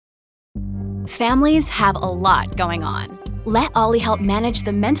Families have a lot going on. Let Ollie help manage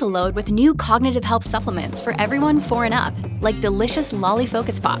the mental load with new cognitive help supplements for everyone 4 and up, like delicious Lolly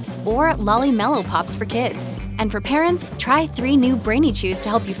Focus Pops or Lolly Mellow Pops for kids. And for parents, try 3 new Brainy Chews to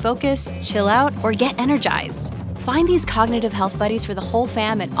help you focus, chill out, or get energized. Find these cognitive health buddies for the whole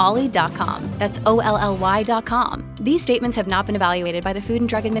fam at ollie.com. That's OLLY.com. These statements have not been evaluated by the Food and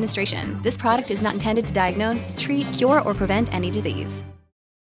Drug Administration. This product is not intended to diagnose, treat, cure, or prevent any disease.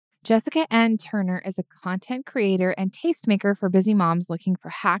 Jessica N. Turner is a content creator and tastemaker for busy moms looking for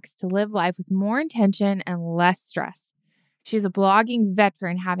hacks to live life with more intention and less stress. She's a blogging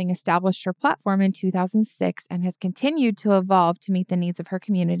veteran, having established her platform in 2006 and has continued to evolve to meet the needs of her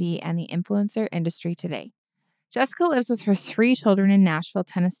community and the influencer industry today. Jessica lives with her 3 children in Nashville,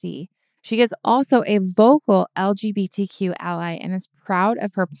 Tennessee. She is also a vocal LGBTQ ally and is proud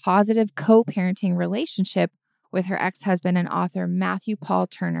of her positive co-parenting relationship with her ex-husband and author Matthew Paul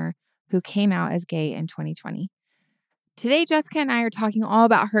Turner, who came out as gay in 2020. Today, Jessica and I are talking all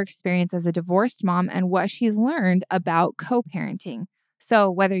about her experience as a divorced mom and what she's learned about co-parenting. So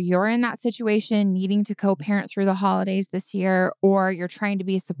whether you're in that situation, needing to co-parent through the holidays this year, or you're trying to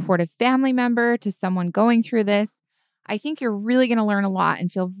be a supportive family member to someone going through this, I think you're really going to learn a lot and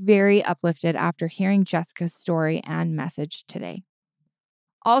feel very uplifted after hearing Jessica's story and message today.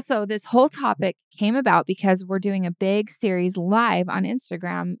 Also, this whole topic came about because we're doing a big series live on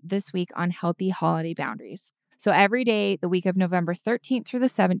Instagram this week on healthy holiday boundaries. So every day, the week of November 13th through the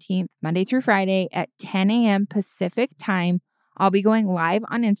 17th, Monday through Friday at 10 a.m. Pacific time, I'll be going live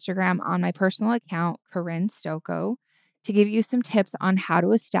on Instagram on my personal account, Corinne Stocco, to give you some tips on how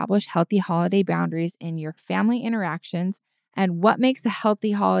to establish healthy holiday boundaries in your family interactions and what makes a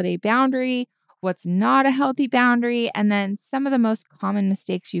healthy holiday boundary, what's not a healthy boundary, and then some of the most common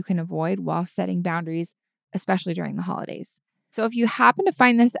mistakes you can avoid while setting boundaries, especially during the holidays. So if you happen to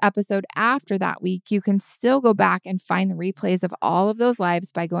find this episode after that week, you can still go back and find the replays of all of those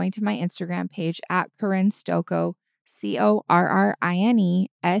lives by going to my Instagram page at Corinne Stocco,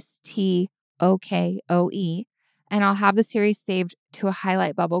 CORRINESTOKOE, and I'll have the series saved to a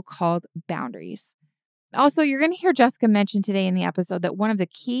highlight bubble called Boundaries. Also, you're going to hear Jessica mention today in the episode that one of the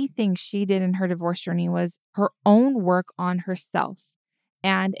key things she did in her divorce journey was her own work on herself.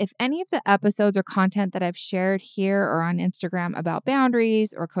 And if any of the episodes or content that I've shared here or on Instagram about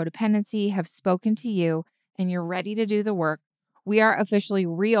boundaries or codependency have spoken to you and you're ready to do the work, we are officially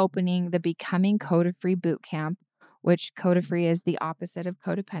reopening the Becoming Code-Free Bootcamp, which Code-Free is the opposite of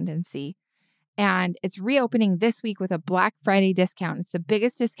codependency. And it's reopening this week with a Black Friday discount. It's the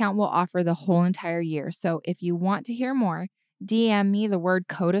biggest discount we'll offer the whole entire year. So if you want to hear more, DM me the word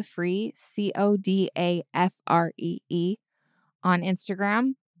CODAFREE, CODAFREE, on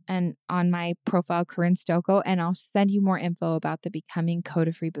Instagram and on my profile, Corinne Stocco, and I'll send you more info about the Becoming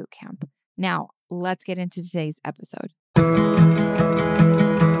Code-Free Bootcamp. Now, let's get into today's episode.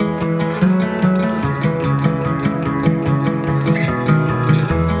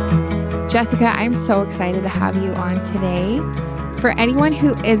 Jessica, I'm so excited to have you on today. For anyone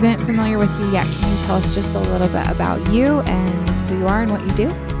who isn't familiar with you yet, can you tell us just a little bit about you and who you are and what you do?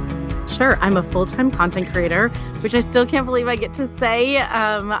 Sure. I'm a full-time content creator, which I still can't believe I get to say.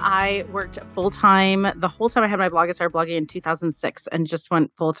 I worked full-time the whole time I had my blog. I started blogging in 2006 and just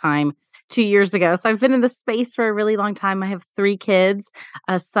went full-time 2 years ago. So I've been in this space for a really long time. I have 3 kids,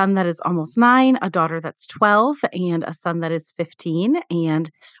 a son that is almost 9, a daughter that's 12, and a son that is 15. And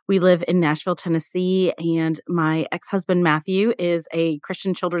we live in Nashville, Tennessee. And my ex-husband, Matthew, is a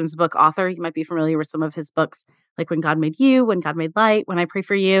Christian children's book author. You might be familiar with some of his books, like When God Made You, When God Made Light, When I Pray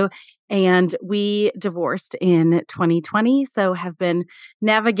for You. And we divorced in 2020. So have been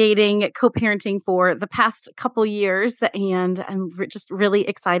navigating co-parenting for the past couple years. And I'm just really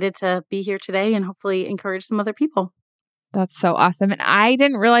excited to be here today and hopefully encourage some other people. That's so awesome. And I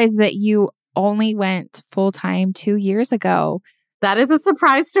didn't realize that you only went full-time 2 years ago. That is a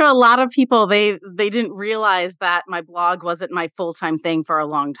surprise to a lot of people. They didn't realize that my blog wasn't my full-time thing for a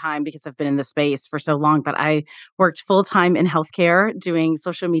long time because I've been in the space for so long. But I worked full-time in healthcare doing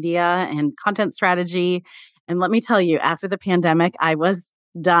social media and content strategy. And let me tell you, after the pandemic, I was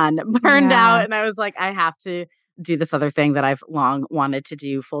done, burned out. And I was like, I have to do this other thing that I've long wanted to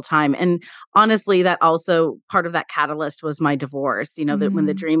do full time. And honestly, that also part of that catalyst was my divorce. You know, that when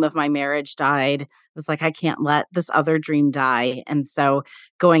the dream of my marriage died, it was like, I can't let this other dream die. And so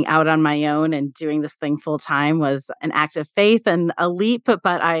going out on my own and doing this thing full time was an act of faith and a leap, but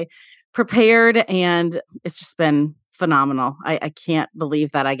I prepared and it's just been phenomenal. I can't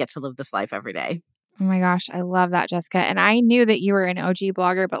believe that I get to live this life every day. Oh my gosh, I love that, Jessica. And I knew that you were an OG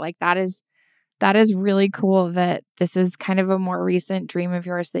blogger, but like That is really cool that this is kind of a more recent dream of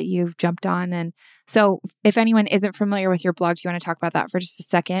yours that you've jumped on. And so if anyone isn't familiar with your blog, do you want to talk about that for just a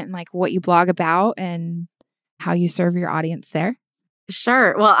second and like what you blog about and how you serve your audience there?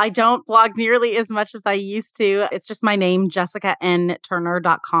 Sure. Well, I don't blog nearly as much as I used to. It's just my name,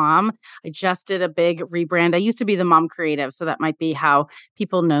 jessicannturner.com. I just did a big rebrand. I used to be the mom creative, so that might be how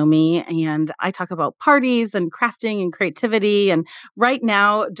people know me. And I talk about parties and crafting and creativity. And right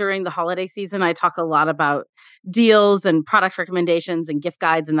now, during the holiday season, I talk a lot about deals and product recommendations and gift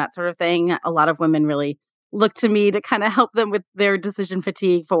guides and that sort of thing. A lot of women really look to me to kind of help them with their decision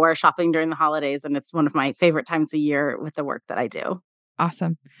fatigue for shopping during the holidays. And it's one of my favorite times a year with the work that I do.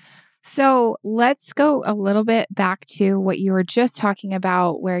 Awesome. So let's go a little bit back to what you were just talking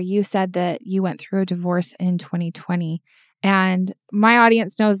about, where you said that you went through a divorce in 2020. And my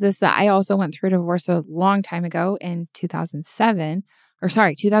audience knows this, that I also went through a divorce a long time ago in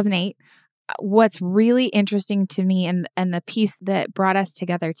 2008. What's really interesting to me and the piece that brought us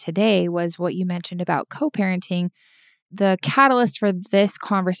together today was what you mentioned about co-parenting. The catalyst for this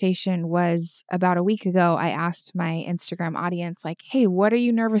conversation was about a week ago. I asked my Instagram audience, like, hey, what are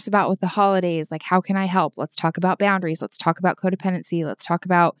you nervous about with the holidays? Like, how can I help? Let's talk about boundaries. Let's talk about codependency. Let's talk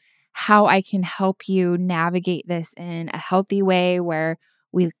about how I can help you navigate this in a healthy way where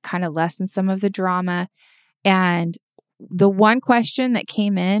we kind of lessen some of the drama. And the one question that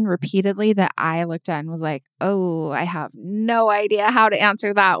came in repeatedly that I looked at and was like, oh, I have no idea how to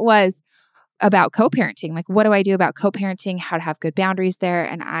answer that was about co-parenting. Like, what do I do about co-parenting? How to have good boundaries there?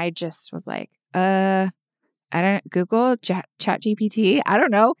 And I just was like, I don't Google chat GPT. I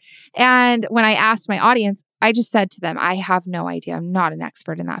don't know. And when I asked my audience, I just said to them, I have no idea. I'm not an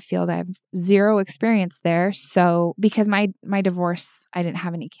expert in that field. I have zero experience there. So because my divorce, I didn't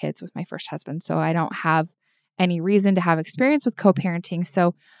have any kids with my first husband. So I don't have any reason to have experience with co-parenting.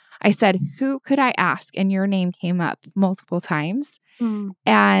 So I said, who could I ask? And your name came up multiple times.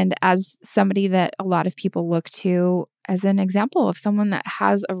 And as somebody that a lot of people look to as an example of someone that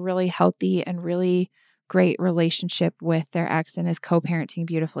has a really healthy and really great relationship with their ex and is co-parenting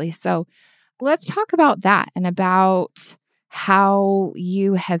beautifully. So let's talk about that and about how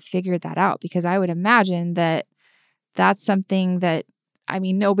you have figured that out, because I would imagine that that's something that, I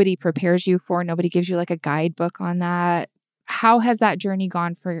mean, nobody prepares you for, nobody gives you like a guidebook on that. How has that journey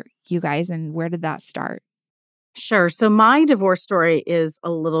gone for you guys and where did that start? Sure. So my divorce story is a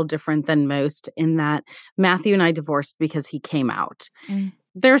little different than most in that Matthew and I divorced because he came out.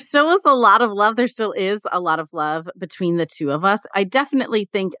 There still is a lot of love. There still is a lot of love between the two of us. I definitely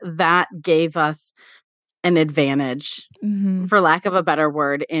think that gave us an advantage, for lack of a better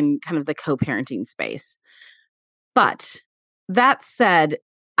word, in kind of the co-parenting space. But that said,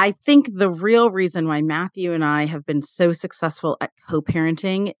 I think the real reason why Matthew and I have been so successful at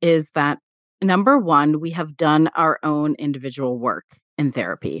co-parenting is that, number one, we have done our own individual work in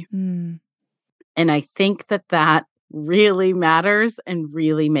therapy. And I think that really matters and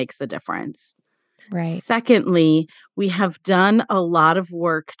really makes a difference. Right. Secondly, we have done a lot of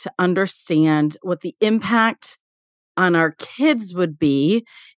work to understand what the impact on our kids would be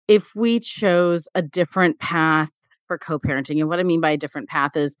if we chose a different path for co-parenting. And what I mean by a different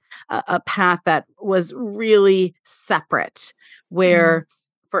path is a path that was really separate, where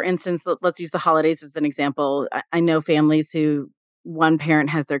for instance, let's use the holidays as an example. I know families who one parent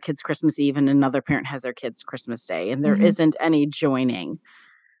has their kids Christmas Eve and another parent has their kids Christmas Day, and there isn't any joining.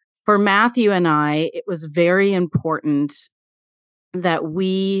 For Matthew and I, it was very important that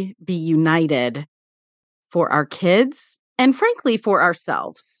we be united for our kids and frankly for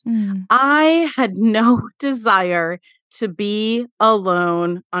ourselves. I had no desire to be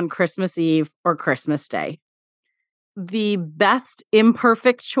alone on Christmas Eve or Christmas Day. The best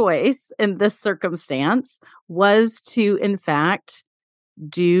imperfect choice in this circumstance was to, in fact,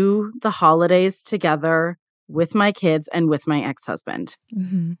 do the holidays together with my kids and with my ex-husband.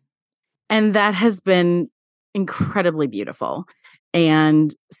 And that has been incredibly beautiful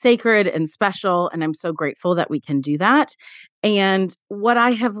and sacred and special. And I'm so grateful that we can do that. And what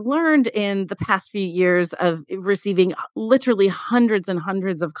I have learned in the past few years of receiving literally hundreds and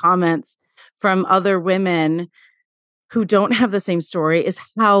hundreds of comments from other women who don't have the same story is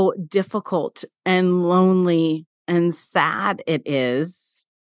how difficult and lonely and sad it is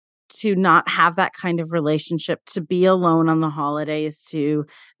to not have that kind of relationship, to be alone on the holidays, to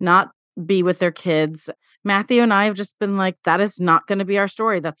not be with their kids. Matthew and I have just been like, that is not going to be our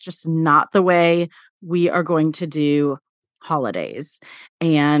story. That's just not the way we are going to do holidays.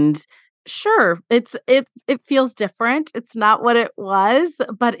 And sure, it feels different. It's not what it was,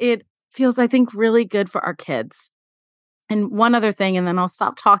 but it feels, I think, really good for our kids. And one other thing, and then I'll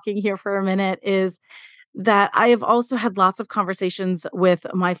stop talking here for a minute, is that I have also had lots of conversations with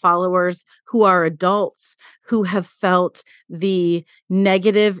my followers who are adults who have felt the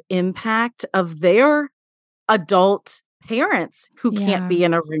negative impact of their adult parents who can't Yeah. be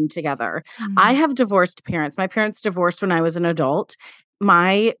in a room together. I Mm. have divorced parents. My parents divorced when I was an adult.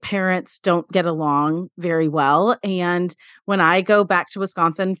 My parents don't get along very well. And when I go back to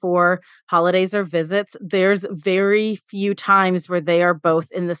Wisconsin for holidays or visits, there's very few times where they are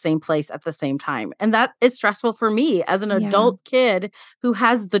both in the same place at the same time. And that is stressful for me as an Yeah. adult kid who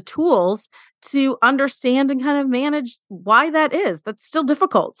has the tools to understand and kind of manage why that is. That's still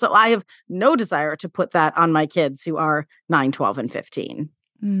difficult. So I have no desire to put that on my kids who are 9, 12, and 15.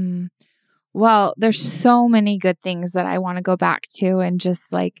 Mm. Well, there's so many good things that I want to go back to and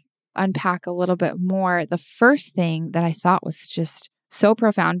just like unpack a little bit more. The first thing that I thought was just so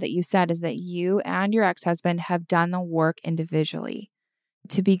profound that you said is that you and your ex-husband have done the work individually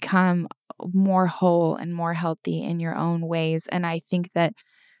to become more whole and more healthy in your own ways. And I think that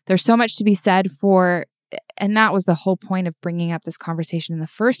there's so much to be said for, and that was the whole point of bringing up this conversation in the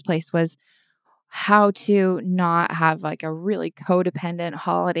first place, was how to not have like a really codependent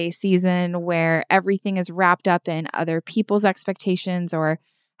holiday season where everything is wrapped up in other people's expectations, or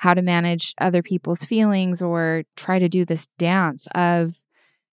how to manage other people's feelings, or try to do this dance of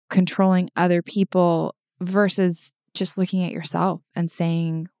controlling other people versus just looking at yourself and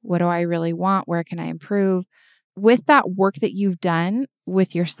saying, what do I really want? Where can I improve? With that work that you've done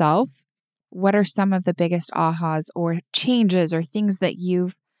with yourself, what are some of the biggest ahas or changes or things that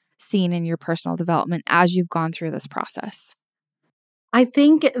you've seen in your personal development as you've gone through this process? I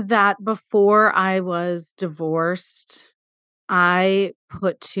think that before I was divorced, I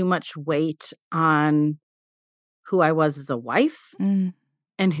put too much weight on who I was as a wife Mm,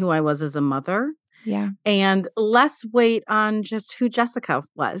 and who I was as a mother, yeah. and less weight on just who Jessica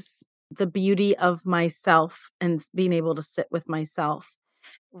was, the beauty of myself and being able to sit with myself,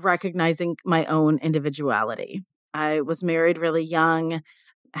 recognizing my own individuality. I was married really young,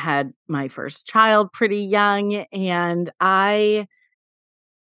 had my first child pretty young, and I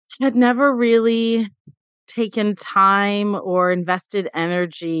had never really taken time or invested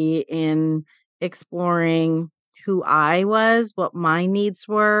energy in exploring who I was, what my needs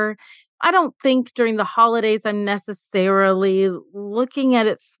were. I don't think during the holidays I'm necessarily looking at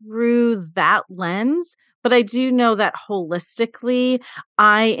it through that lens, but I do know that holistically,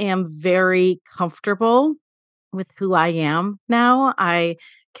 I am very comfortable with who I am now. I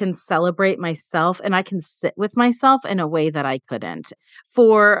can celebrate myself and I can sit with myself in a way that I couldn't.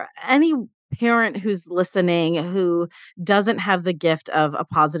 For any parent who's listening who doesn't have the gift of a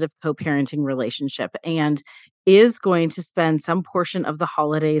positive co parenting relationship and is going to spend some portion of the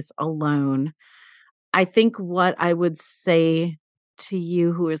holidays alone, I think what I would say to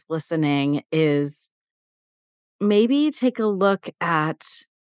you who is listening is maybe take a look at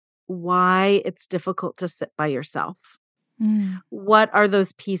why it's difficult to sit by yourself. Mm, What are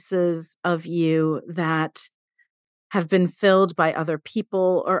those pieces of you that have been filled by other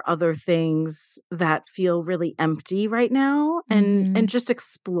people or other things that feel really empty right now, and mhm. just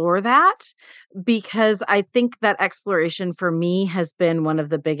explore that, because I think that exploration for me has been one of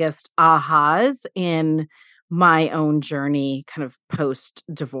the biggest ahas in my own journey kind of post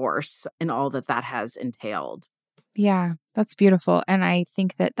divorce and all that that has entailed. Yeah, that's beautiful. And I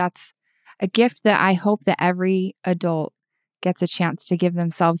think that that's a gift that I hope that every adult gets a chance to give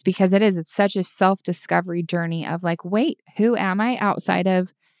themselves, because it's such a self-discovery journey of like, wait, who am I outside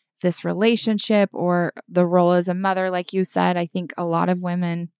of this relationship or the role as a mother? Like you said, I think a lot of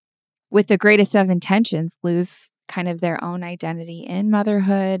women with the greatest of intentions lose kind of their own identity in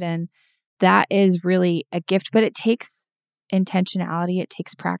motherhood. And that is really a gift, but it takes intentionality, it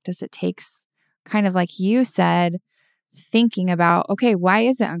takes practice, it takes kind of like you said, thinking about, okay, why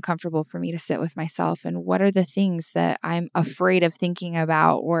is it uncomfortable for me to sit with myself? And what are the things that I'm afraid of thinking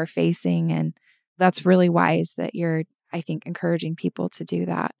about or facing? And that's really wise that you're, I think, encouraging people to do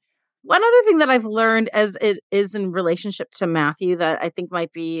that. One other thing that I've learned as it is in relationship to Matthew that I think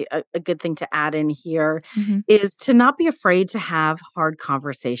might be a good thing to add in here Hmm. is to not be afraid to have hard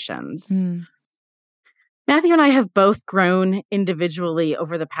conversations. Mm, Matthew and I have both grown individually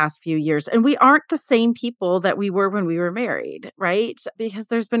over the past few years, and we aren't the same people that we were when we were married, right? Because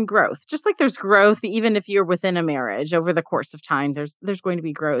there's been growth. Just like there's growth even if you're within a marriage over the course of time, there's going to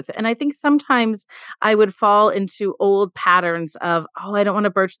be growth. And I think sometimes I would fall into old patterns of, oh, I don't want to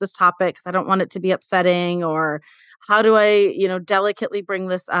broach this topic because I don't want it to be upsetting, or how do I, delicately bring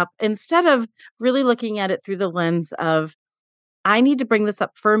this up, instead of really looking at it through the lens of I need to bring this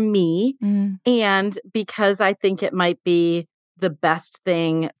up for me Mm. and because I think it might be the best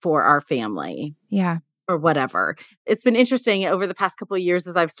thing for our family Yeah. or whatever. It's been interesting over the past couple of years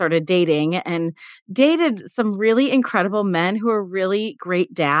as I've started dating and dated some really incredible men who are really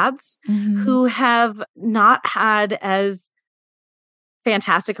great dads Mhm. who have not had as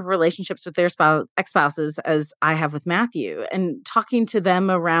fantastic of relationships with their ex-spouses as I have with Matthew, and talking to them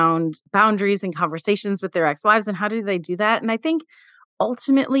around boundaries and conversations with their ex-wives and how do they do that. And I think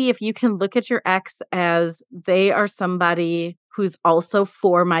ultimately, if you can look at your ex as they are somebody who's also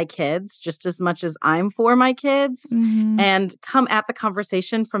for my kids just as much as I'm for my kids, Mhm. and come at the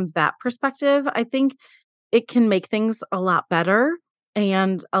conversation from that perspective, I think it can make things a lot better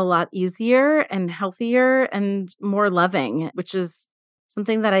and a lot easier and healthier and more loving, which is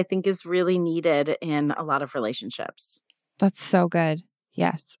something that I think is really needed in a lot of relationships. That's so good.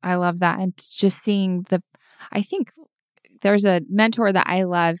 Yes, I love that. And just seeing I think there's a mentor that I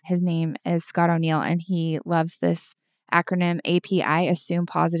love. His name is Scott O'Neill, and he loves this acronym API, Assume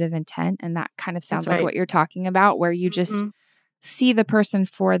Positive Intent. And that kind of sounds That's like right. what you're talking about, where you just Mhm. see the person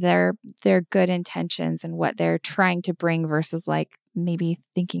for their good intentions and what they're trying to bring versus like maybe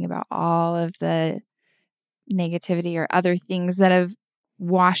thinking about all of the negativity or other things that have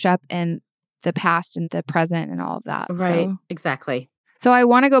washed up in the past and the present and all of that. Right. Exactly. So I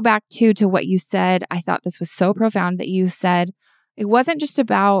want to go back to what you said. I thought this was so profound that you said it wasn't just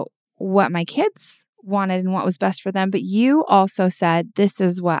about what my kids wanted and what was best for them, but you also said, this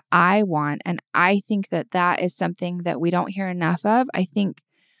is what I want. And I think that that is something that we don't hear enough of. I think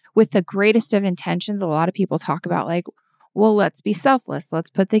with the greatest of intentions, a lot of people talk about like, well, let's be selfless.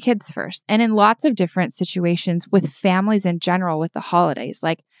 Let's put the kids first. And in lots of different situations with families in general, with the holidays,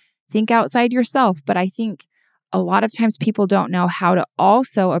 like think outside yourself. But I think a lot of times people don't know how to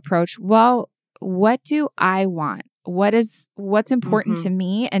also approach, well, what do I want? What's important to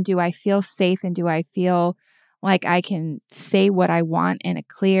me? And do I feel safe? And do I feel like I can say what I want in a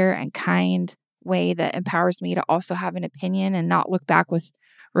clear and kind way that empowers me to also have an opinion and not look back with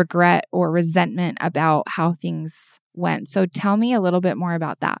regret or resentment about how things went? So tell me a little bit more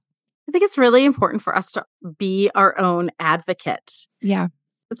about that. I think it's really important for us to be our own advocate. Yeah.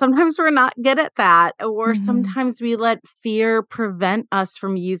 Sometimes we're not good at that, or Mhm. sometimes we let fear prevent us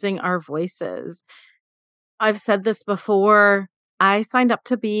from using our voices. I've said this before. I signed up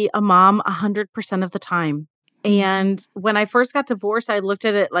to be a mom 100% of the time. And when I first got divorced, I looked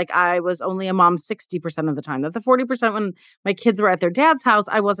at it like I was only a mom 60% of the time. That the 40% when my kids were at their dad's house,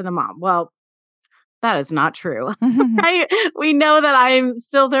 I wasn't a mom. Well, that is not true. We know that I'm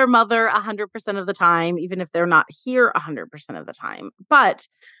still their mother 100% of the time, even if they're not here 100% of the time. But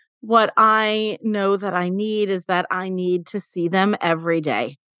what I know that I need is that I need to see them every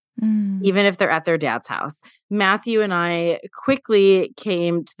day, even if they're at their dad's house. Matthew and I quickly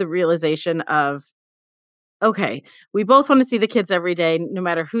came to the realization of, okay, we both want to see the kids every day, no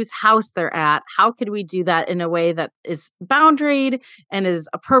matter whose house they're at. How could we do that in a way that is boundaried and is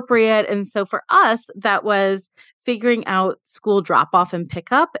appropriate? And so for us, that was figuring out school drop off and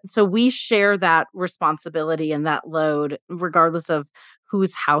pickup. So we share that responsibility and that load, regardless of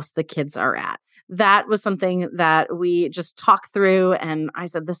whose house the kids are at. That was something that we just talked through. And I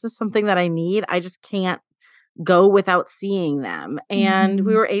said, this is something that I need. I just can't go without seeing them. And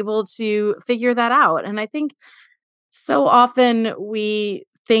we were able to figure that out. And I think so often we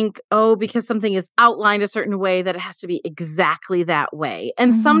think, oh, because something is outlined a certain way, that it has to be exactly that way.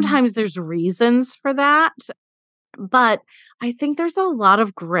 And sometimes there's reasons for that. But I think there's a lot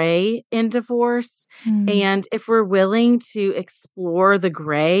of gray in divorce. And if we're willing to explore the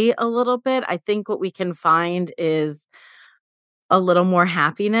gray a little bit, I think what we can find is a little more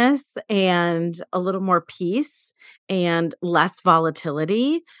happiness and a little more peace and less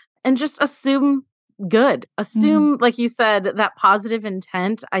volatility, and just assume good. Assume, like you said, that positive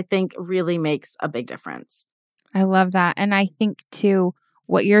intent, I think really makes a big difference. I love that. And I think too,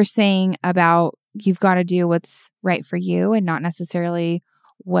 what you're saying about you've got to do what's right for you and not necessarily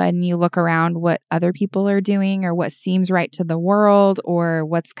when you look around what other people are doing or what seems right to the world or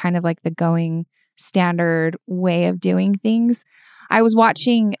what's kind of like the going standard way of doing things. I was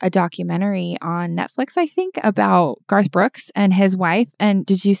watching a documentary on Netflix, I think, about Garth Brooks and his wife. And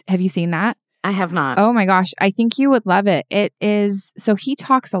have you seen that? I have not. Oh my gosh, I think you would love it. It is, so he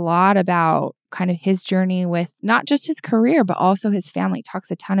talks a lot about kind of his journey with not just his career, but also his family. He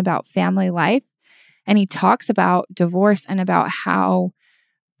talks a ton about family life. And he talks about divorce and about how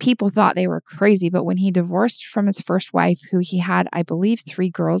people thought they were crazy. But when he divorced from his first wife, who he had, I believe, 3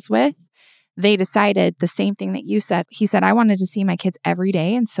 girls with, they decided the same thing that you said. He said, I wanted to see my kids every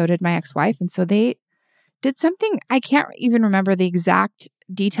day. And so did my ex-wife. And so they did something, I can't even remember the exact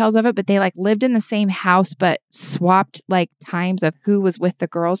details of it, but they like lived in the same house, but swapped like times of who was with the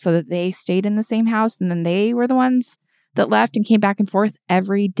girls so that they stayed in the same house. And then they were the ones that left and came back and forth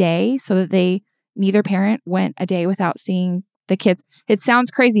every day so that neither parent went a day without seeing the kids. It sounds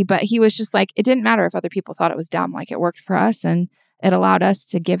crazy, but he was just like, it didn't matter if other people thought it was dumb. Like it worked for us and it allowed us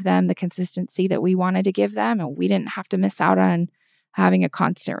to give them the consistency that we wanted to give them. And we didn't have to miss out on having a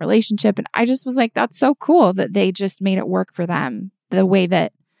constant relationship. And I just was like, that's so cool that they just made it work for them the way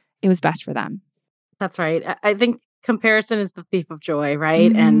that it was best for them. That's right. I think comparison is the thief of joy,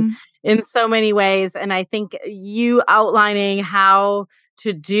 right? And in so many ways. And I think you outlining how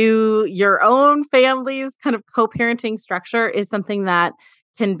to do your own family's kind of co-parenting structure is something that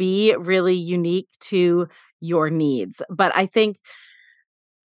can be really unique to your needs. But I think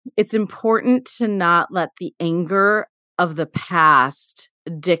it's important to not let the anger of the past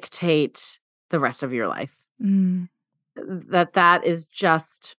dictate the rest of your life. That is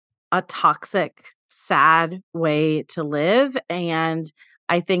just a toxic, sad way to live. And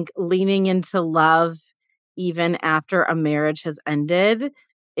I think leaning into love, even after a marriage has ended,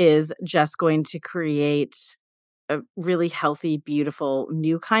 is just going to create a really healthy, beautiful,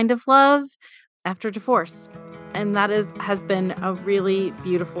 new kind of love after divorce. And that has been a really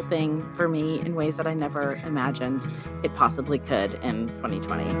beautiful thing for me in ways that I never imagined it possibly could in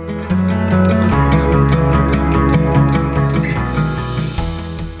 2020.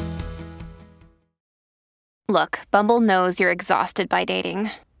 Look, Bumble knows you're exhausted by dating.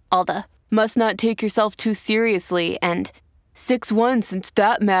 All the must not take yourself too seriously and 6'1" since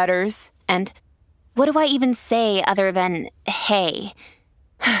that matters. And what do I even say other than hey?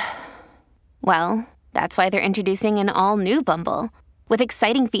 Well, that's why they're introducing an all-new Bumble with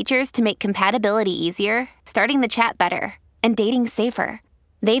exciting features to make compatibility easier, starting the chat better, and dating safer.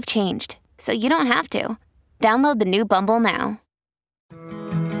 They've changed, so you don't have to. Download the new Bumble now.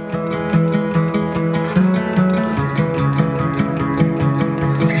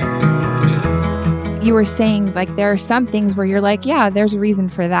 You were saying like there are some things where you're like, yeah, there's a reason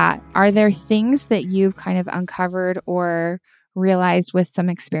for that. Are there things that you've kind of uncovered or realized with some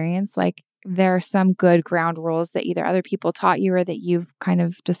experience? Like there are some good ground rules that either other people taught you or that you've kind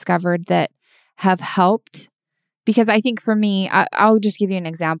of discovered that have helped? Because I think for me, I'll just give you an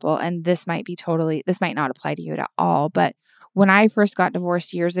example, and this might not apply to you at all. But when I first got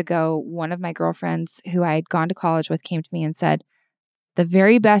divorced years ago, one of my girlfriends who I had gone to college with came to me and said, the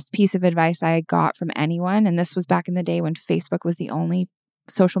very best piece of advice I got from anyone, and this was back in the day when Facebook was the only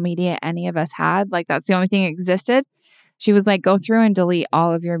social media any of us had, like that's the only thing that existed. She was like, go through and delete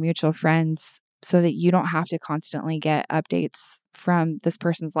all of your mutual friends so that you don't have to constantly get updates from this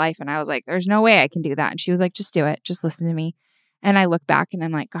person's life. And I was like, there's no way I can do that. And she was like, just do it. Just listen to me. And I look back and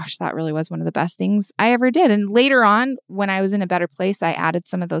I'm like, gosh, that really was one of the best things I ever did. And later on, when I was in a better place, I added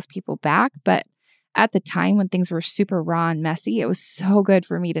some of those people back. But at the time when things were super raw and messy, it was so good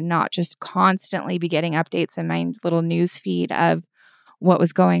for me to not just constantly be getting updates in my little news feed of what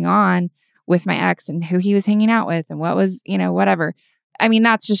was going on with my ex and who he was hanging out with and what was, whatever. I mean,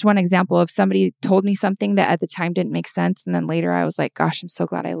 that's just one example of somebody told me something that at the time didn't make sense. And then later I was like, gosh, I'm so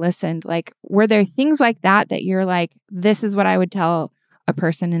glad I listened. Like, were there things like that you're like, this is what I would tell a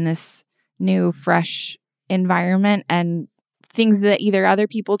person in this new, fresh environment, and things that either other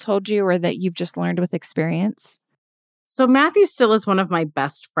people told you or that you've just learned with experience? So Matthew still is one of my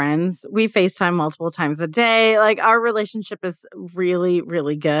best friends. We FaceTime multiple times a day. Like our relationship is really,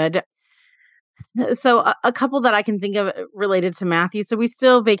 really good. So a couple that I can think of related to Matthew. So we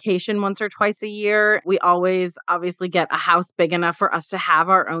still vacation once or twice a year. We always obviously get a house big enough for us to have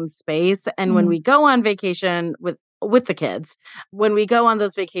our own space. And when we go on vacation with the kids, when we go on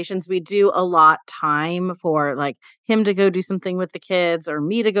those vacations, we do a lot time for like him to go do something with the kids or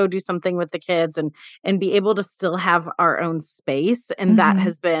me to go do something with the kids and be able to still have our own space. And that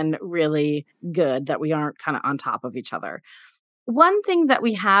has been really good that we aren't kind of on top of each other. One thing that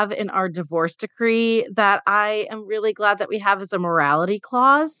we have in our divorce decree that I am really glad that we have is a morality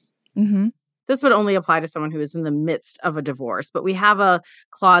clause. This would only apply to someone who is in the midst of a divorce, but we have a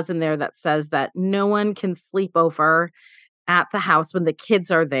clause in there that says that no one can sleep over at the house when the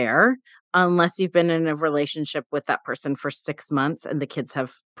kids are there unless you've been in a relationship with that person for 6 months and the kids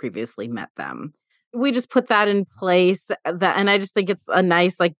have previously met them. We just put that in place, and I just think it's a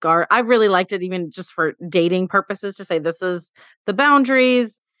nice like guard. I really liked it even just for dating purposes to say this is the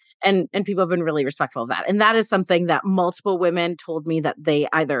boundaries, and people have been really respectful of that. And that is something that multiple women told me that they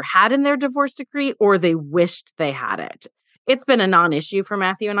either had in their divorce decree or they wished they had it. It's been a non-issue for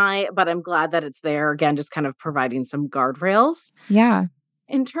Matthew and I, but I'm glad that it's there. Again, just kind of providing some guardrails. Yeah.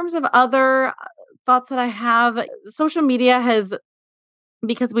 In terms of other thoughts that I have. Social media has,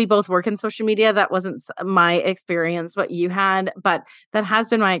 because we both work in social media, that wasn't my experience, what you had, but that has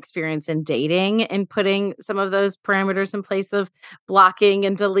been my experience in dating and putting some of those parameters in place of blocking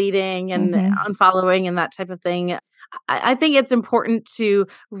and deleting and unfollowing and that type of thing. I think it's important to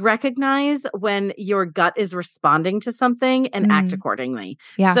recognize when your gut is responding to something and act accordingly.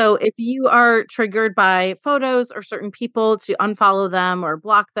 Yeah. So if you are triggered by photos or certain people, to unfollow them or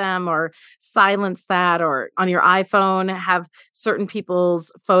block them or silence that, or on your iPhone, have certain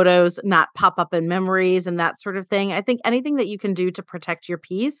people's photos not pop up in memories and that sort of thing. I think anything that you can do to protect your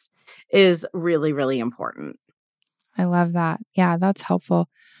peace is really, really important. I love that. Yeah, that's helpful.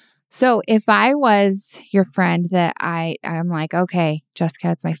 So if I was your friend that I'm like, okay,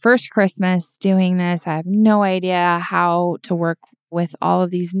 Jessica, it's my first Christmas doing this. I have no idea how to work with all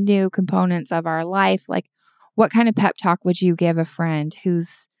of these new components of our life. Like, what kind of pep talk would you give a friend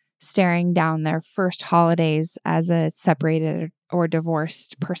who's staring down their first holidays as a separated or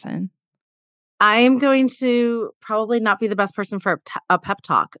divorced person? I am going to probably not be the best person for a pep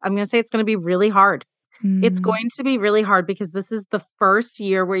talk. I'm going to say it's going to be really hard. It's going to be really hard because this is the first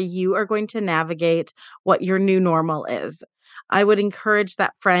year where you are going to navigate what your new normal is. I would encourage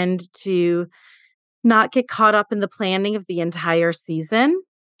that friend to not get caught up in the planning of the entire season,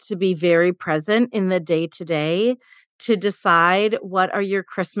 to be very present in the day to day, to decide what are your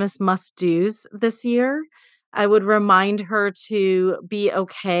Christmas must-dos this year. I would remind her to be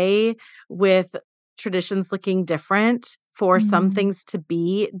okay with traditions looking different, for some things to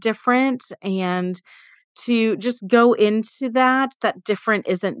be different, and to just go into that different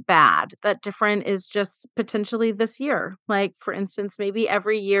isn't bad. That different is just potentially this year. Like, for instance, maybe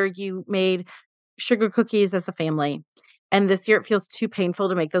every year you made sugar cookies as a family, and this year it feels too painful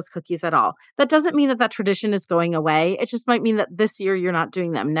to make those cookies at all. That doesn't mean that tradition is going away. It just might mean that this year you're not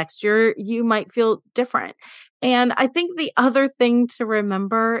doing them. Next year you might feel different. And I think the other thing to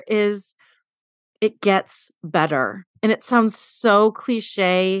remember is it gets better. And it sounds so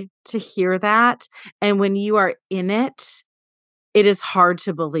cliche to hear that. And when you are in it, it is hard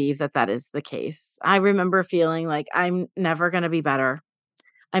to believe that that is the case. I remember feeling like I'm never going to be better.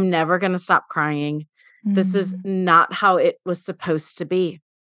 I'm never going to stop crying. This is not how it was supposed to be.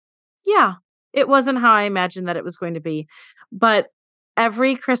 Yeah, it wasn't how I imagined that it was going to be. But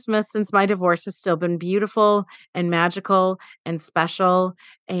every Christmas since my divorce has still been beautiful and magical and special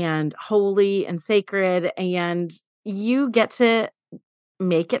and holy and sacred. And you get to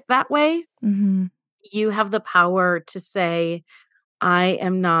make it that way. You have the power to say, I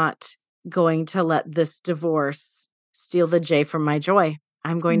am not going to let this divorce steal the J from my joy.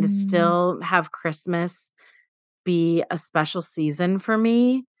 I'm going to still have Christmas be a special season for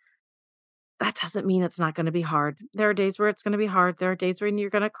me. That doesn't mean it's not going to be hard. There are days where it's going to be hard. There are days when you're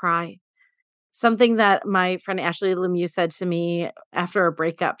going to cry. Something that my friend Ashley Lemieux said to me after a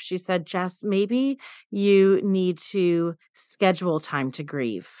breakup, she said, Jess, maybe you need to schedule time to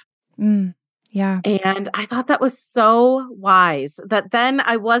grieve. Yeah. And I thought that was so wise, that then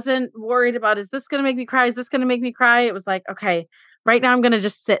I wasn't worried about, is this going to make me cry? Is this going to make me cry? It was like, okay, right now I'm going to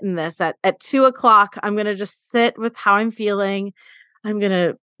just sit in this at 2:00. I'm going to just sit with how I'm feeling. I'm going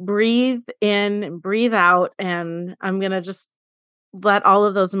to breathe in and breathe out. And I'm going to just let all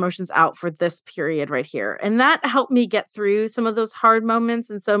of those emotions out for this period right here. And that helped me get through some of those hard moments.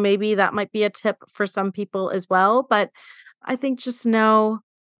 And so maybe that might be a tip for some people as well. But I think just know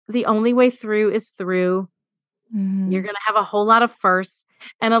the only way through is through. You're going to have a whole lot of firsts.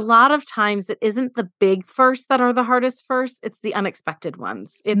 And a lot of times it isn't the big firsts that are the hardest firsts. It's the unexpected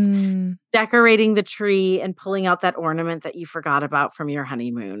ones. It's decorating the tree and pulling out that ornament that you forgot about from your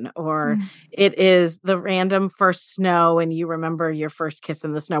honeymoon. Or it is the random first snow and you remember your first kiss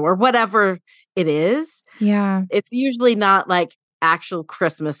in the snow, or whatever it is. Yeah. It's usually not like actual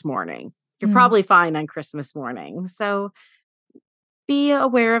Christmas morning. You're probably fine on Christmas morning. So be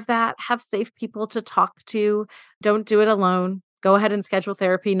aware of that. Have safe people to talk to. Don't do it alone. Go ahead and schedule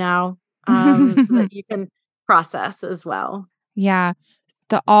therapy now so that you can process as well. Yeah.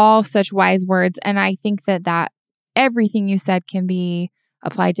 All such wise words. And I think that everything you said can be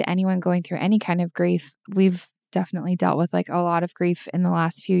applied to anyone going through any kind of grief. We've definitely dealt with like a lot of grief in the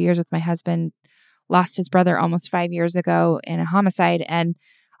last few years with my husband. Lost his brother almost 5 years ago in a homicide. And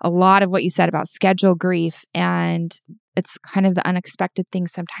a lot of what you said about schedule grief, and it's kind of the unexpected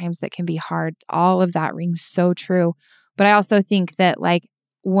things sometimes that can be hard. All of that rings so true. But I also think that like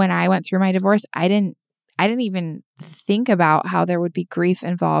when I went through my divorce, I didn't even think about how there would be grief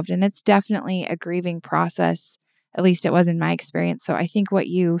involved. And it's definitely a grieving process. At least it was in my experience. So I think what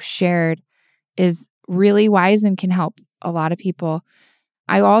you shared is really wise and can help a lot of people.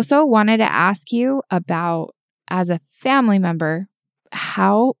 I also wanted to ask you about, as a family member,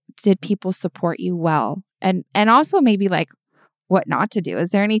 how did people support you well? And also maybe like what not to do. Is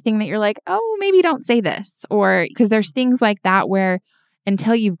there anything that you're like, oh, maybe don't say this? Or because there's things like that where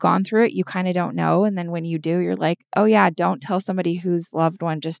until you've gone through it, you kind of don't know. And then when you do, you're like, oh yeah, don't tell somebody whose loved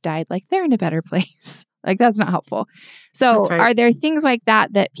one just died. Like they're in a better place. Like that's not helpful. So That's right. are there things like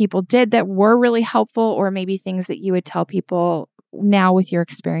that that people did that were really helpful, or maybe things that you would tell people now with your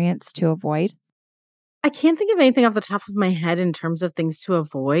experience to avoid? I can't think of anything off the top of my head in terms of things to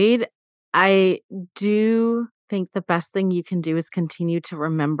avoid. I do think the best thing you can do is continue to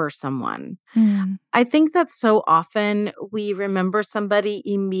remember someone. Mm. I think that so often we remember somebody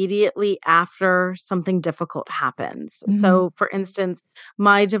immediately after something difficult happens. Mhm. So, for instance,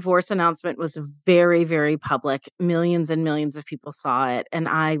 my divorce announcement was very, very public. Millions and millions of people saw it. And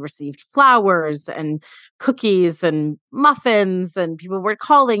I received flowers and cookies and muffins, and people were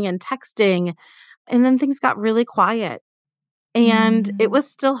calling and texting. And then things got really quiet. And it Mm.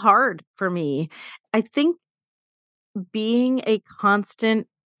 was still hard for me. I think being a constant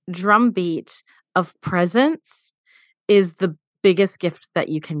drumbeat of presence is the biggest gift that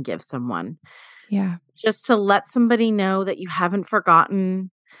you can give someone. Yeah. Just to let somebody know that you haven't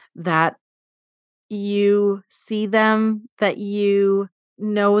forgotten, that you see them, that you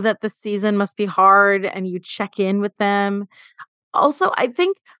know that the season must be hard and you check in with them. Also, I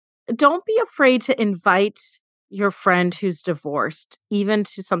think don't be afraid to invite your friend who's divorced, even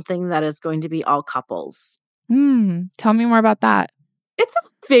to something that is going to be all couples. Tell me more about that. It's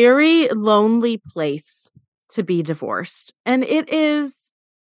a very lonely place to be divorced. And it is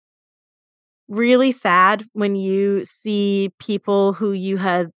really sad when you see people who you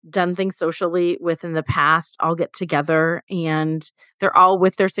had done things socially with in the past all get together and they're all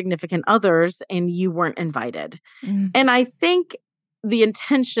with their significant others and you weren't invited. Mm, And I think the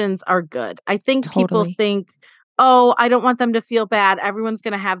intentions are good. I think people totally. think, oh, I don't want them to feel bad. Everyone's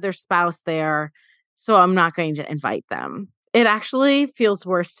going to have their spouse there. So I'm not going to invite them. It actually feels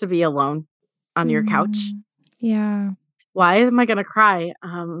worse to be alone on your couch. Yeah. Why am I going to cry?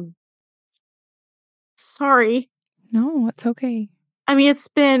 Sorry. No, it's okay. I mean, it's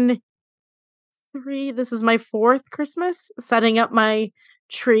been this is my fourth Christmas setting up my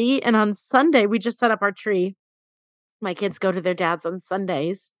tree. And on Sunday, we just set up our tree. My kids go to their dad's on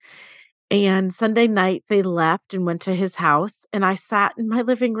Sundays. And Sunday night, they left and went to his house. And I sat in my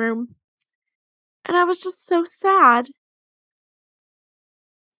living room and I was just so sad.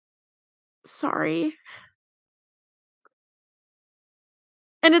 Sorry.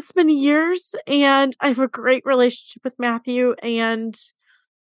 And it's been years, and I have a great relationship with Matthew. And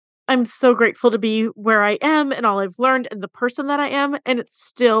I'm so grateful to be where I am and all I've learned and the person that I am. And it's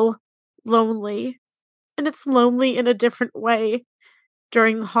still lonely. And it's lonely in a different way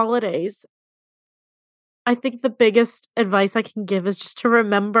during the holidays. I think the biggest advice I can give is just to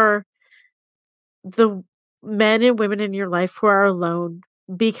remember the men and women in your life who are alone,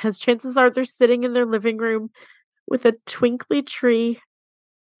 because chances are they're sitting in their living room with a twinkly tree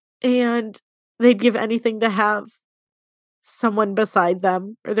and they'd give anything to have someone beside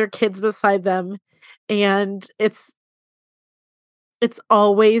them or their kids beside them. And it's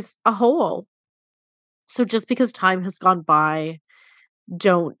always a hole. So just because time has gone by,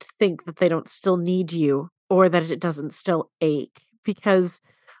 don't think that they don't still need you or that it doesn't still ache, because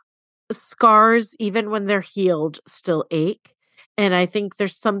scars, even when they're healed, still ache. And I think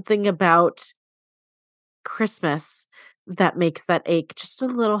there's something about Christmas that makes that ache just a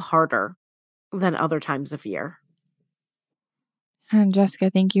little harder than other times of year. And Jessica,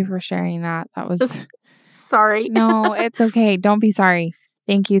 thank you for sharing that. That was Sorry. no, it's okay. Don't be sorry.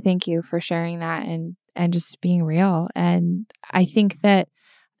 Thank you for sharing that and just being real. And I think that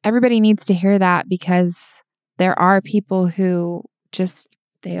everybody needs to hear that, because there are people who just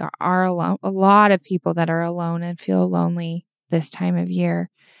they are alone. A lot of people that are alone and feel lonely this time of year.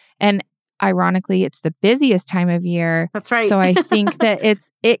 And ironically, it's the busiest time of year. That's right. So I think that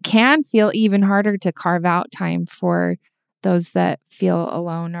it can feel even harder to carve out time for those that feel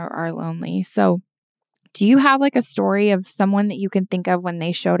alone or are lonely. So do you have like a story of someone that you can think of when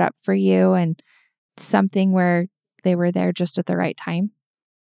they showed up for you and something where they were there just at the right time?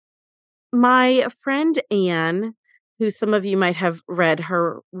 My friend Anne, who some of you might have read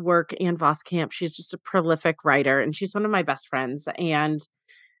her work, Anne Voskamp, she's just a prolific writer and she's one of my best friends. And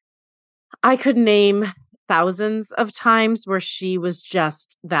I could name thousands of times where she was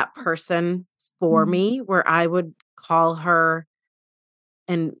just that person for me, where I would call her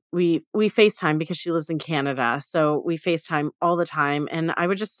and we FaceTime because she lives in Canada. So we FaceTime all the time and I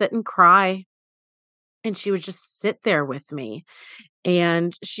would just sit and cry and she would just sit there with me.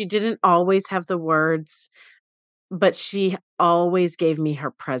 And she didn't always have the words, but she always gave me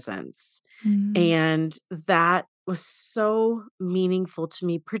her presence. Mm. And that was so meaningful to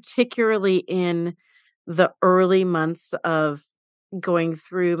me, particularly in the early months of going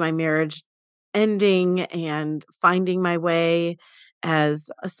through my marriage ending and finding my way as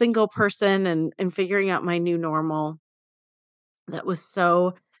a single person and figuring out my new normal. That was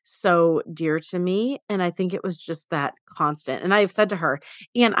so, so dear to me. And I think it was just that constant. And I have said to her,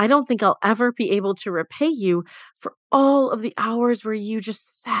 and I don't think I'll ever be able to repay you for all of the hours where you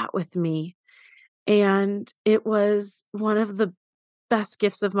just sat with me. And it was one of the best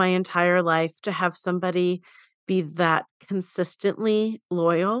gifts of my entire life to have somebody be that consistently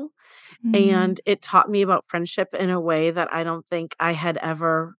loyal. Mm. And it taught me about friendship in a way that I don't think I had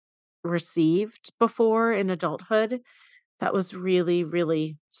ever received before in adulthood. That was really,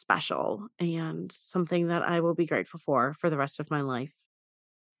 really special and something that I will be grateful for the rest of my life.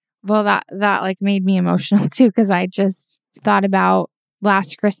 Well, that like made me emotional too, because I just thought about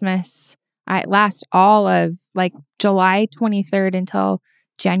last Christmas. I last all of like July 23rd until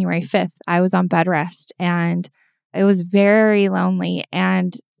January 5th, I was on bed rest and it was very lonely.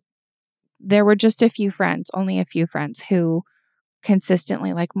 And there were just a few friends, only a few friends who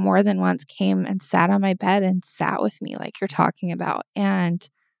consistently, like more than once, came and sat on my bed and sat with me, like you're talking about. And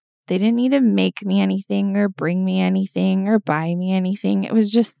they didn't need to make me anything or bring me anything or buy me anything. It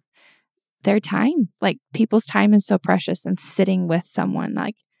was just their time. Like people's time is so precious, and sitting with someone,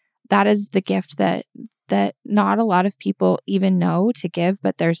 like that is the gift that not a lot of people even know to give,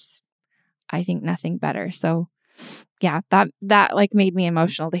 but there's, I think, nothing better. So yeah, that like made me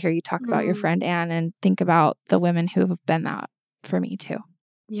emotional to hear you talk about your Mm. friend Anne and think about the women who have been that for me too.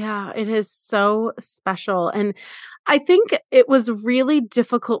 Yeah, it is so special. And I think it was really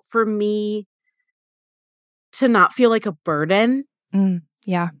difficult for me to not feel like a burden.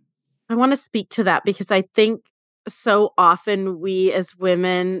 Yeah. I want to speak to that because I think so often we as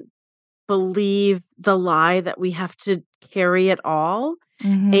women believe the lie that we have to carry it all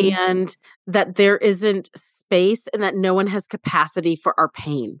Mm-hmm. and that there isn't space and that no one has capacity for our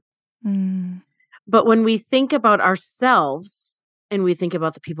pain. Mm. But when we think about ourselves and we think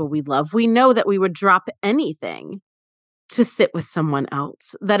about the people we love, we know that we would drop anything to sit with someone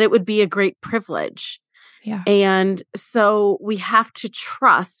else, that it would be a great privilege. Yeah. And so we have to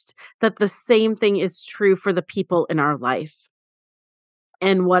trust that the same thing is true for the people in our life.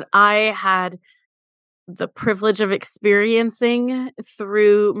 And what I had the privilege of experiencing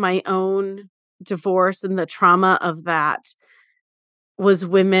through my own divorce and the trauma of that was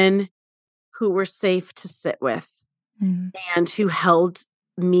women who were safe to sit with Mm. and who held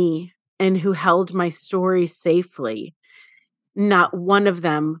me and who held my story safely. Not one of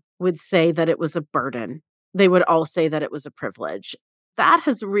them would say that it was a burden. They would all say that it was a privilege. That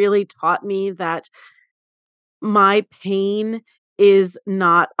has really taught me that my pain is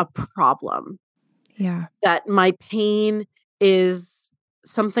not a problem, Yeah. that my pain is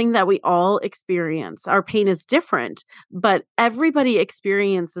something that we all experience. Our pain is different, but everybody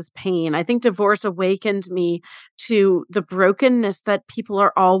experiences pain. I think divorce awakened me to the brokenness that people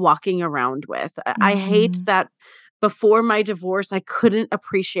are all walking around with. I hate Mm. that before my divorce, I couldn't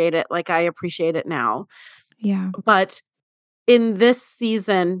appreciate it like I appreciate it now. Yeah. But in this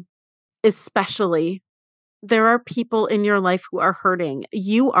season, especially, there are people in your life who are hurting.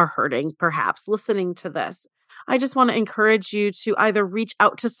 You are hurting, perhaps, listening to this. I just want to encourage you to either reach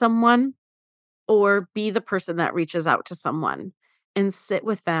out to someone or be the person that reaches out to someone and sit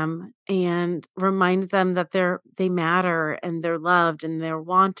with them and remind them that they matter and they're loved and they're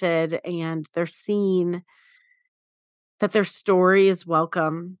wanted and they're seen, that their story is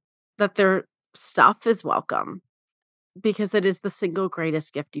welcome, that their stuff is welcome. Because it is the single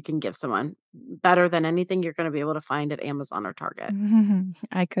greatest gift you can give someone, better than anything you're gonna be able to find at Amazon or Target.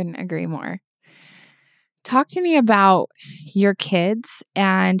 I couldn't agree more. Talk to me about your kids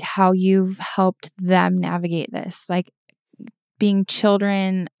and how you've helped them navigate this, like being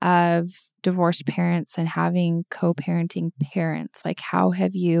children of divorced parents and having co-parenting parents. Like, how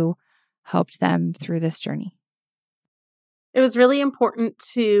have you helped them through this journey? It was really important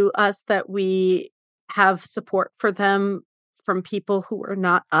to us that we have support for them from people who are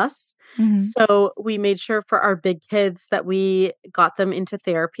not us. Mm-hmm. So, we made sure for our big kids that we got them into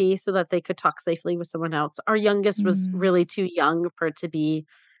therapy so that they could talk safely with someone else. Our youngest was Mm. really too young for it to be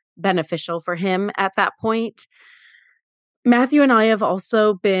beneficial for him at that point. Matthew and I have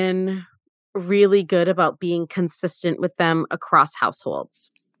also been really good about being consistent with them across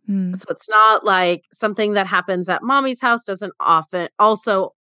households. Mm. So it's not like something that happens at mommy's house doesn't often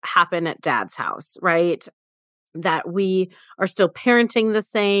also happen at dad's house, right? that we are still parenting the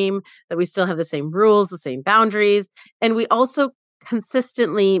same, that we still have the same rules, the same boundaries. And we also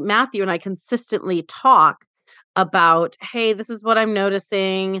Matthew and I consistently talk about, hey, this is what I'm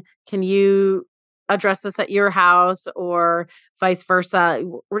noticing. Can you address this at your house or vice versa?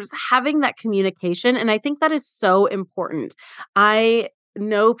 We're just having that communication. And I think that is so important. I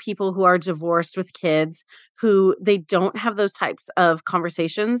know people who are divorced with kids who they don't have those types of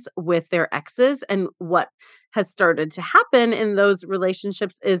conversations with their exes. And what has started to happen in those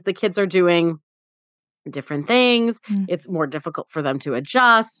relationships is the kids are doing different things. It's more difficult for them to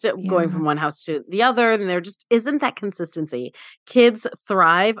adjust going from one house to the other. And there just isn't that consistency. Kids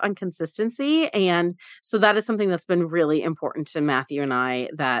thrive on consistency. And so that is something that's been really important to Matthew and I,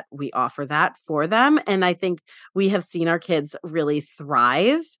 that we offer that for them. And I think we have seen our kids really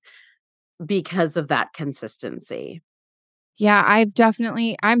thrive because of that consistency. Yeah,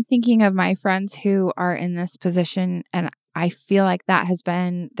 I'm thinking of my friends who are in this position, and I feel like that has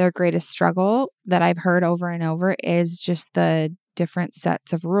been their greatest struggle that I've heard over and over, is just the different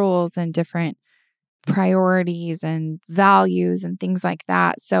sets of rules and different priorities and values and things like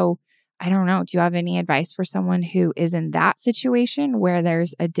that. So I don't know. Do you have any advice for someone who is in that situation where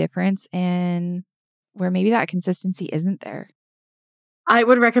there's a difference in where maybe that consistency isn't there? I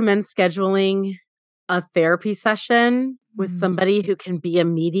would recommend scheduling a therapy session with somebody who can be a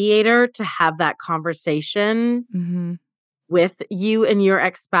mediator to have that conversation with you and your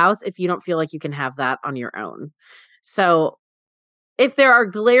ex-spouse if you don't feel like you can have that on your own. So if there are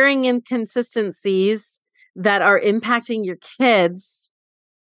glaring inconsistencies that are impacting your kids,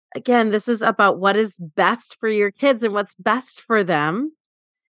 again, this is about what is best for your kids, and what's best for them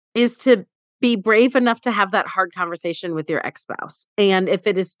is to be brave enough to have that hard conversation with your ex-spouse. And if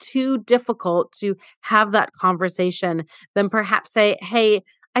it is too difficult to have that conversation, then perhaps say, hey,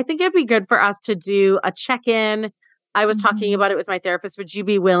 I think it'd be good for us to do a check-in. I was talking about it with my therapist. Would you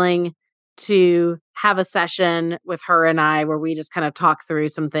be willing to have a session with her and I where we just kind of talk through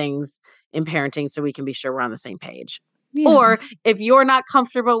some things in parenting so we can be sure we're on the same page? Yeah. Or if you're not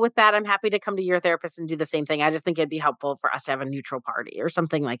comfortable with that, I'm happy to come to your therapist and do the same thing. I just think it'd be helpful for us to have a neutral party or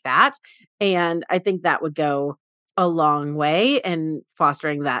something like that. And I think that would go a long way in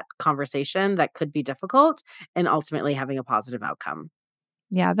fostering that conversation that could be difficult and ultimately having a positive outcome.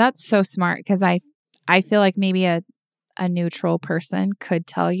 Yeah, that's so smart, because I feel like maybe a neutral person could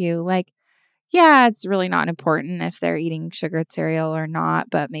tell you, like, yeah, it's really not important if they're eating sugared cereal or not,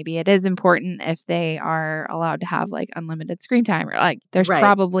 but maybe it is important if they are allowed to have like unlimited screen time, or like there's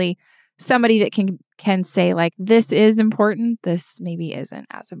probably somebody that can say like, this is important, this maybe isn't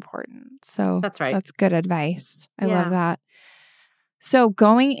as important. So that's right. That's good advice. I love that. So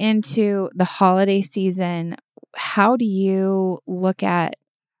going into the holiday season, how do you look at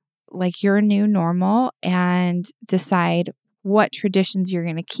like your new normal and decide what traditions you're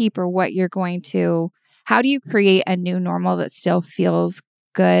going to keep, or how do you create a new normal that still feels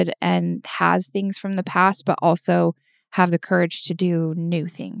good and has things from the past, but also have the courage to do new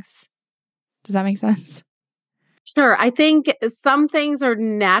things? Does that make sense? Sure. I think some things are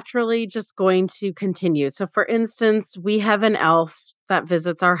naturally just going to continue. So for instance, we have an elf that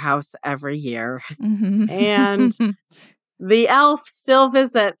visits our house every year. And the elf still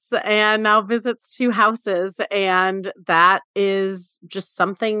visits, and now visits 2 houses. And that is just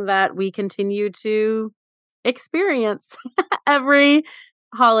something that we continue to experience every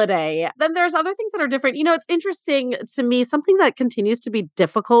holiday. Then there's other things that are different. You know, it's interesting to me, something that continues to be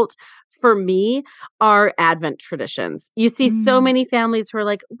difficult for me are Advent traditions. You see so many families who are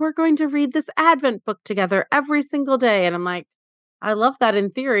like, we're going to read this Advent book together every single day. And I'm like, I love that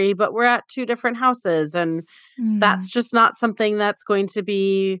in theory, but we're at 2 different houses, and that's just not something that's going to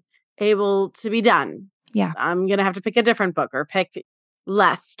be able to be done. Yeah. I'm going to have to pick a different book or pick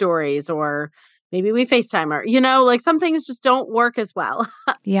less stories, or maybe we FaceTime her. You know, like some things just don't work as well.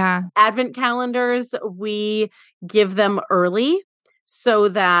 Yeah. Advent calendars, we give them early so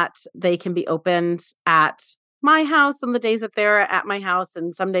that they can be opened at my house on the days that they're at my house.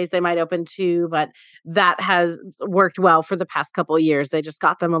 And some days they might open too, but that has worked well for the past couple of years. They just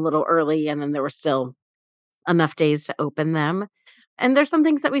got them a little early, and then there were still enough days to open them. And there's some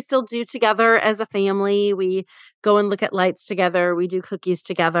things that we still do together as a family. We go and look at lights together. We do cookies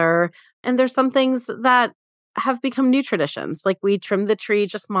together. And there's some things that have become new traditions. Like we trim the tree,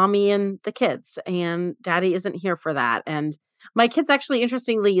 just mommy and the kids, and daddy isn't here for that. And my kids actually,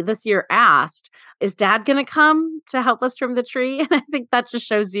 interestingly, this year asked, is dad going to come to help us trim the tree? And I think that just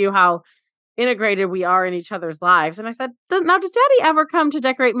shows you how integrated we are in each other's lives. And I said, now, does Daddy ever come to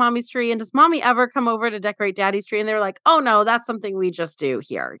decorate Mommy's tree? And does Mommy ever come over to decorate Daddy's tree? And they were like, oh no, that's something we just do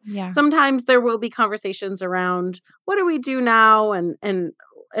here. Yeah. Sometimes there will be conversations around what do we do now and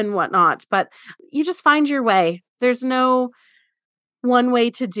whatnot, but you just find your way. There's no one way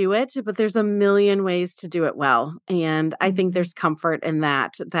to do it, but there's a million ways to do it well. And I think there's comfort in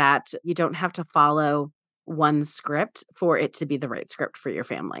that you don't have to follow one script for it to be the right script for your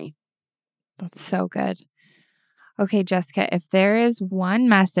family. That's so good. Okay, Jessica, if there is one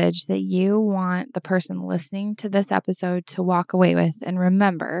message that you want the person listening to this episode to walk away with and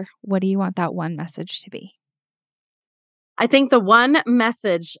remember, what do you want that one message to be? I think the one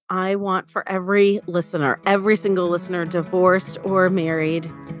message I want for every single listener, divorced or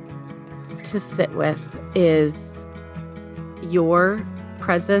married, to sit with is your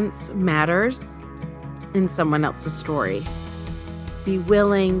presence matters in someone else's story. Be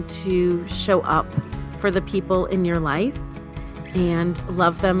willing to show up for the people in your life and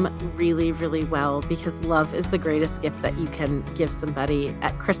love them really, really well, because love is the greatest gift that you can give somebody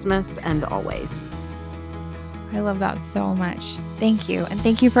at Christmas and always. I love that so much. Thank you. And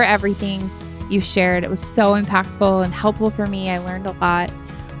thank you for everything you shared. It was so impactful and helpful for me. I learned a lot.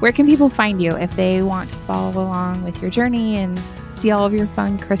 Where can people find you if they want to follow along with your journey and see all of your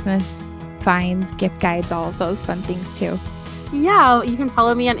fun Christmas finds, gift guides, all of those fun things too? Yeah, you can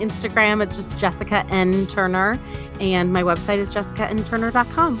follow me on Instagram. It's just Jessica N. Turner. And my website is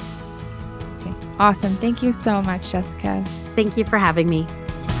jessicannturner.com. Okay. Awesome. Thank you so much, Jessica. Thank you for having me.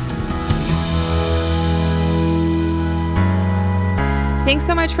 Thanks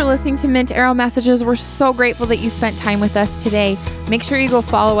so much for listening to Mint Arrow Messages. We're so grateful that you spent time with us today. Make sure you go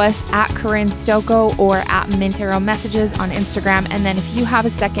follow us at Corinne Stocco or at Mint Arrow Messages on Instagram. And then if you have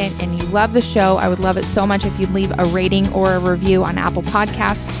a second and you love the show, I would love it so much if you'd leave a rating or a review on Apple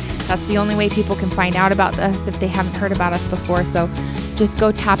Podcasts. That's the only way people can find out about us if they haven't heard about us before. So just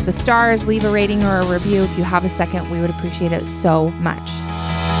go tap the stars, leave a rating or a review. If you have a second, we would appreciate it so much.